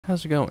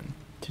How's it going?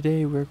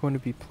 Today we're going to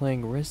be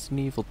playing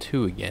Resident Evil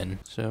 2 again.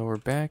 So we're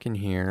back in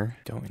here.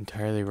 Don't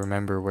entirely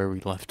remember where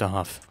we left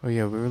off. Oh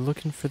yeah, we were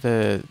looking for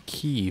the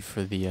key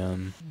for the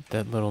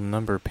that little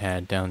number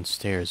pad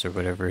downstairs or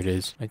whatever it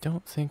is. I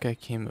don't think I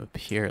came up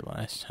here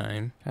last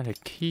time. Got a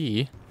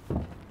key.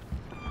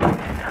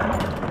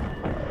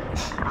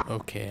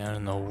 Okay, I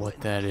don't know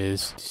what that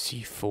is.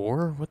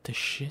 C4? What the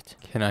shit?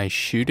 Can I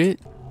shoot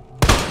it?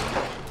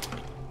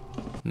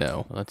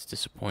 No, well, that's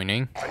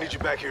disappointing. I need you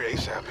back here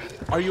ASAP.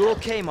 Are you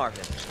okay,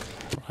 Marvin?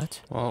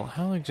 What? Well,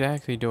 how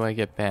exactly do I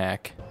get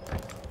back?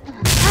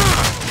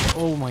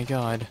 Oh my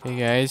god. Hey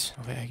guys.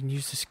 Okay, I can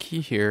use this key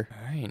here.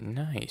 Alright,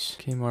 nice.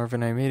 Okay,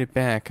 Marvin, I made it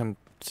back. I'm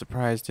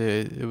surprised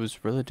it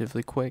was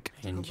relatively quick.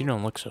 And you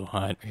don't look so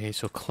hot. Okay,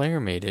 so Claire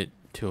made it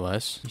to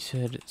us. He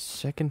said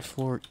second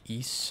floor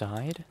east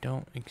side?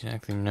 Don't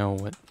exactly know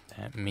what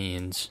that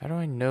means. How do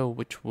I know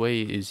which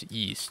way is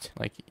east?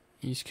 Like,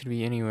 east could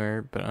be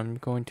anywhere, but I'm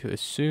going to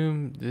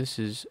assume this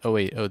is... Oh,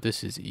 wait. Oh,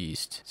 this is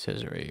east. It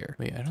says it right here.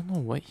 Wait, I don't know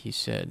what he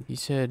said. He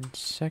said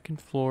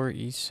second floor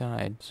east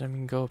side. So I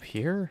can go up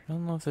here? I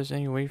don't know if there's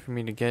any way for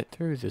me to get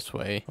through this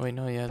way. Oh, wait,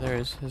 no, yeah, there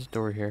is. There's a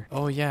door here.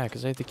 Oh, yeah,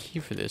 because I have the key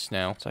for this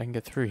now, so I can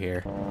get through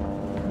here.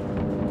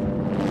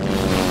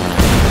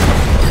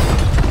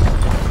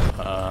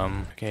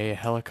 Okay, a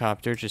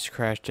helicopter just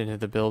crashed into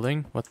the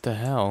building. What the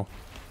hell?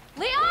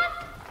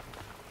 Leon?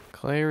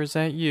 Claire, is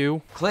that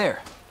you?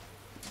 Claire!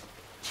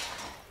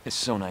 It's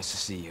so nice to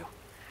see you.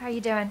 How are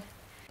you doing?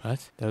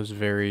 What? That was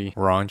very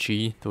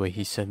raunchy, the way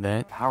he said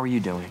that. How are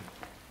you doing?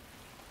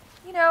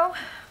 You know,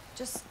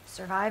 just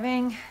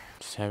surviving.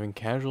 Just having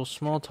casual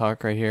small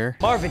talk right here.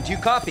 Marvin, do you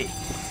copy?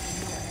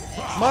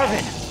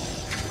 Marvin!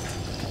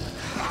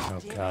 Oh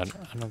god,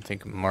 I don't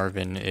think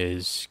Marvin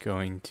is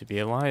going to be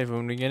alive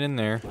when we get in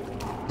there.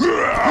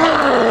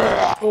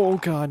 Oh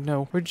god,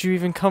 no. Where'd you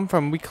even come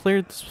from? We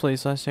cleared this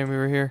place last time we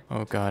were here.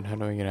 Oh god, how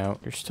do I get out?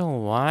 You're still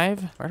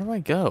alive? Where do I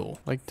go?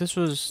 Like, this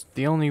was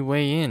the only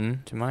way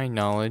in, to my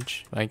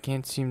knowledge. I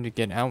can't seem to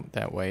get out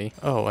that way.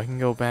 Oh, I can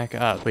go back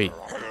up. Wait.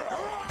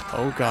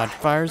 Oh god,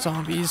 fire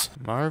zombies.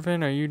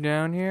 Marvin, are you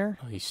down here?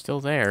 Oh, he's still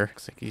there.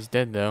 Looks like he's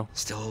dead though.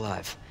 Still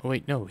alive. Oh,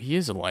 wait, no, he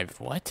is alive.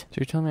 What? So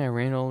you're telling me I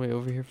ran all the way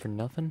over here for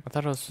nothing? I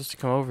thought I was supposed to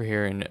come over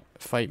here and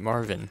fight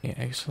Marvin. Yeah,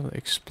 I guess I'll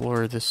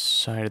explore this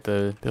side of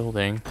the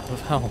building. I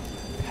love how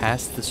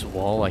past this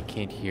wall I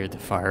can't hear the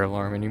fire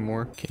alarm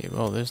anymore. Okay,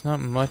 well, there's not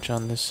much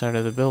on this side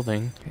of the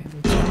building. Okay,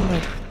 let's come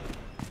back.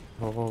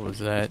 Oh, what was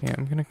that? Yeah,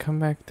 I'm gonna come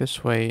back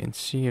this way and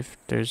see if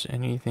there's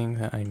anything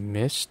that I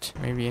missed.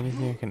 Maybe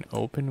anything I can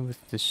open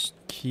with this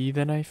key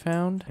that I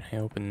found. Can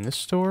I open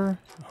this door?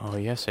 Oh,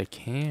 yes, I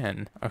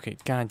can. Okay,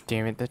 god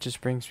damn it, that just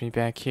brings me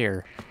back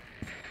here.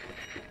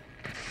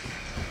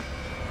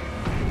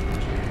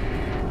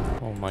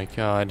 Oh my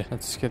god,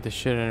 that scared the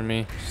shit out of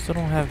me. Still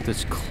don't have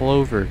this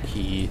clover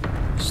key.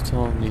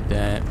 Still need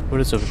that.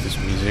 What is up with this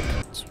music?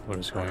 What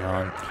is going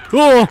on?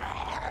 Oh!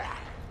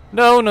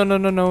 No, no, no,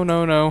 no, no,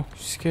 no, no.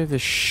 You scared the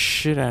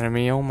shit out of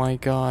me. Oh my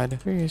god.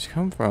 Where do you guys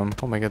come from?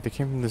 Oh my god, they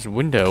came from this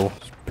window.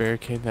 Just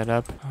barricade that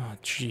up. Oh,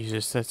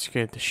 Jesus, that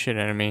scared the shit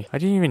out of me. I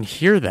didn't even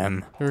hear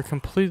them. They were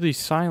completely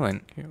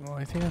silent. Okay, well,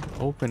 I think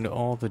I've opened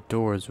all the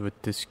doors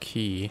with this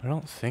key. I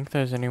don't think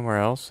there's anywhere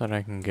else that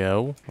I can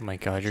go. Oh my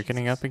god, you're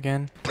getting up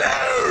again?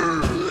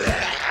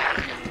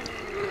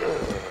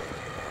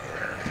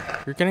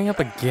 You're getting up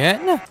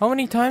again? How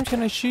many times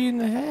can I shoot you in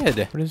the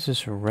head? What is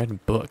this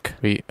red book?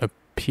 Wait, a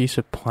piece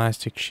of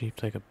plastic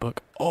shaped like a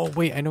book. Oh,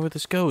 wait, I know where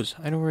this goes.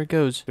 I know where it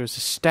goes. There's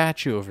a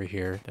statue over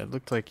here that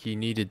looked like he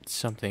needed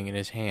something in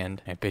his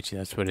hand. I bet you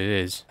that's what it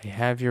is. I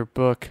have your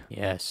book.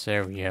 Yes,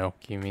 there we go.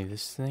 Give me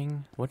this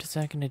thing. What is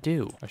that gonna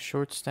do? A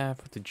short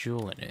staff with a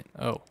jewel in it.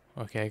 Oh.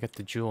 Okay, I got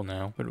the jewel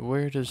now. But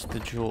where does the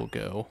jewel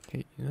go?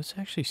 Okay, let's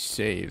actually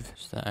save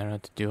so that I don't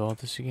have to do all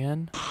this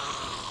again.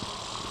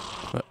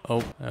 But,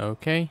 oh,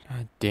 okay.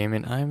 God damn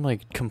it. I'm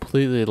like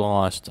completely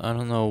lost. I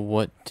don't know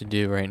what to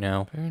do right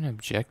now. Is there an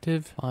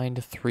objective?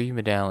 Find 3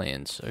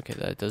 medallions. Okay,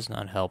 that does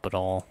not help at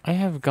all. I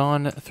have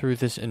gone through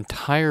this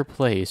entire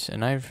place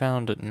and I've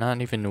found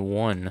not even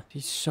one.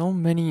 These so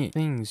many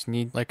things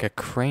need like a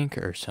crank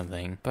or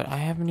something. But I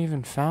haven't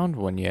even found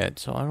one yet,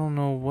 so I don't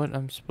know what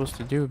I'm supposed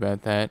to do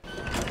about that.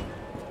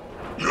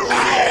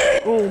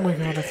 Oh my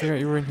god, I forgot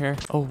you were in here.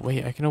 Oh,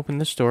 wait, I can open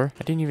this door.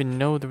 I didn't even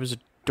know there was a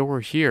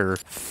door here.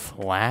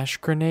 Flash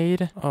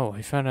grenade? Oh,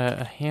 I found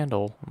a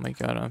handle. Oh my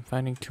god, I'm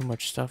finding too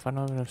much stuff. I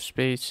don't have enough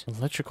space.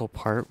 Electrical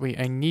part? Wait,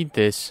 I need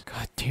this.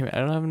 God damn it, I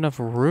don't have enough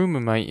room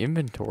in my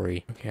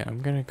inventory. Okay,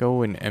 I'm gonna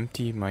go and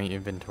empty my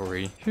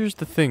inventory. Here's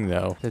the thing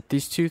though, that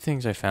these 2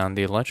 things I found,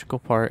 the electrical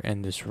part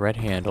and this red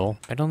handle,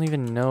 I don't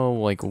even know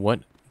like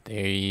what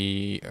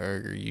they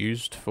are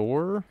used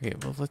for. Okay,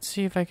 well, let's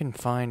see if I can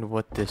find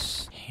what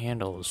this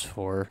handle is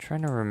for. I'm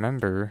trying to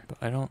remember, but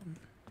I don't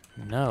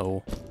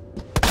know.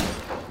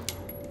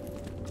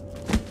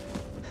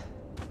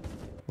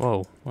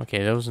 Whoa,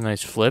 okay, that was a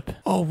nice flip.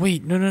 Oh,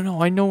 wait, no, no,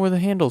 no, I know where the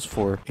handle's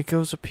for. It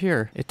goes up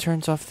here. It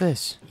turns off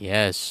this.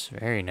 Yes,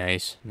 very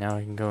nice. Now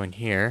I can go in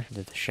here,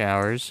 into the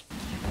showers.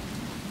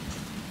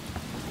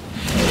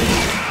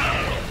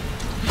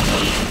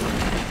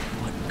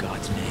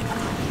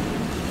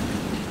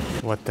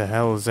 What the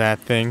hell is that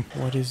thing?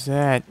 What is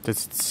that?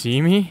 Does it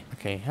see me?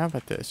 Okay, how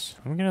about this?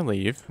 I'm gonna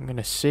leave. I'm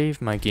gonna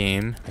save my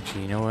game.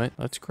 Actually, you know what?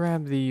 Let's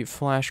grab the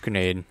flash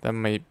grenade. That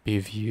might be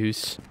of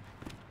use.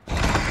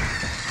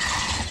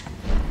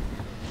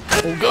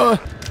 Oh god!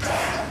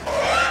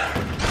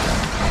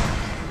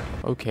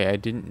 Okay, I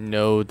didn't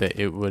know that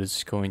it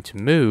was going to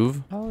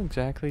move. How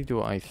exactly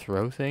do I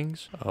throw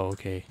things? Oh,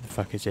 okay. The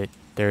fuck is it?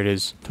 There it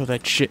is. Throw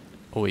that shit.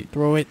 Oh wait,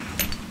 throw it.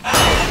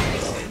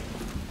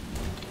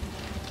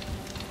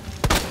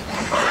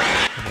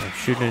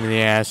 Shoot it in the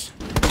ass.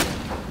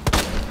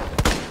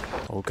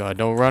 Oh god,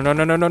 don't run, no,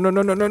 no, no, no, no,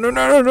 no, no, no, no,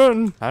 no,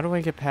 no. How do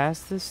I get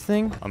past this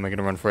thing? I'm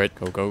gonna run for it.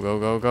 Go, go, go,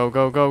 go, go,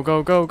 go, go,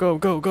 go, go, go,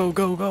 go, go,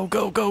 go, go,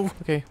 go, go.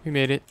 Okay, we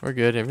made it. We're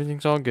good.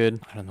 Everything's all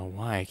good. I don't know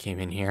why I came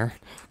in here.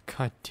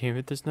 God damn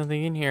it, there's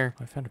nothing in here.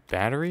 I found a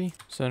battery.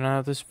 So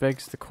now this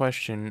begs the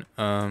question,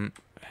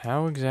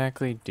 how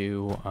exactly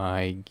do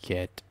I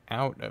get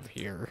out of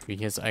here?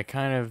 Because I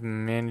kind of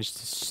managed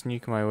to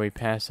sneak my way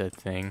past that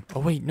thing. Oh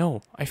wait,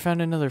 no. I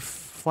found another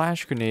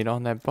flash grenade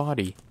on that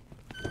body.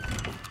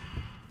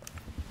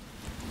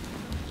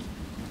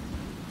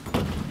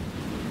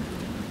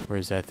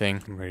 Where's that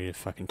thing? I'm ready to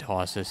fucking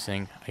toss this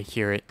thing. I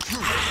hear it.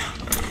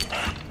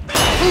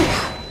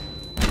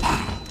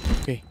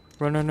 Okay.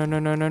 Run, run, run,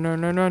 run, run,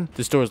 run, run, run.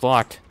 This door's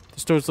locked.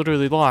 This door's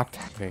literally locked.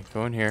 Okay,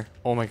 go in here.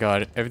 Oh my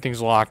god,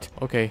 everything's locked.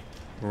 Okay.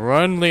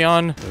 Run,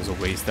 Leon. That was a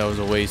waste. That was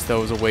a waste. That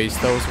was a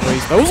waste. That was a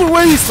waste. That was a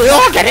waste.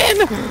 Leon, get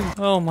in!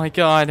 Oh my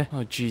god.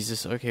 Oh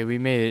Jesus. Okay, we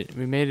made it.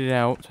 We made it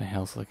out. What's my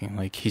health looking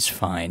like? He's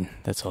fine.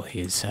 That's all he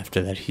is.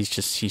 After that, he's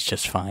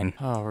just fine.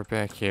 Oh, we're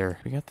back here.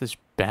 We got this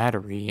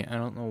battery. I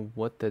don't know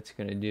what that's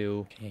gonna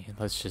do. Okay,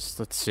 let's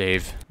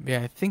save.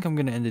 Yeah, I think I'm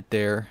gonna end it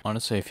there.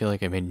 Honestly, I feel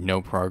like I made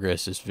no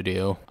progress this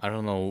video. I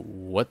don't know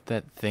what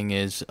that thing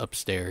is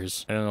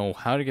upstairs. I don't know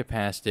how to get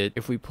past it.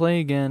 If we play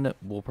again,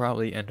 we'll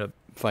probably end up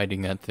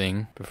fighting that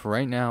thing, but for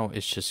right now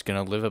it's just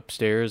gonna live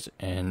upstairs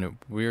and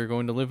we're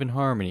going to live in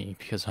harmony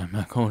because I'm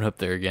not going up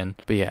there again.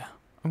 But yeah,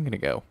 I'm gonna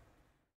go.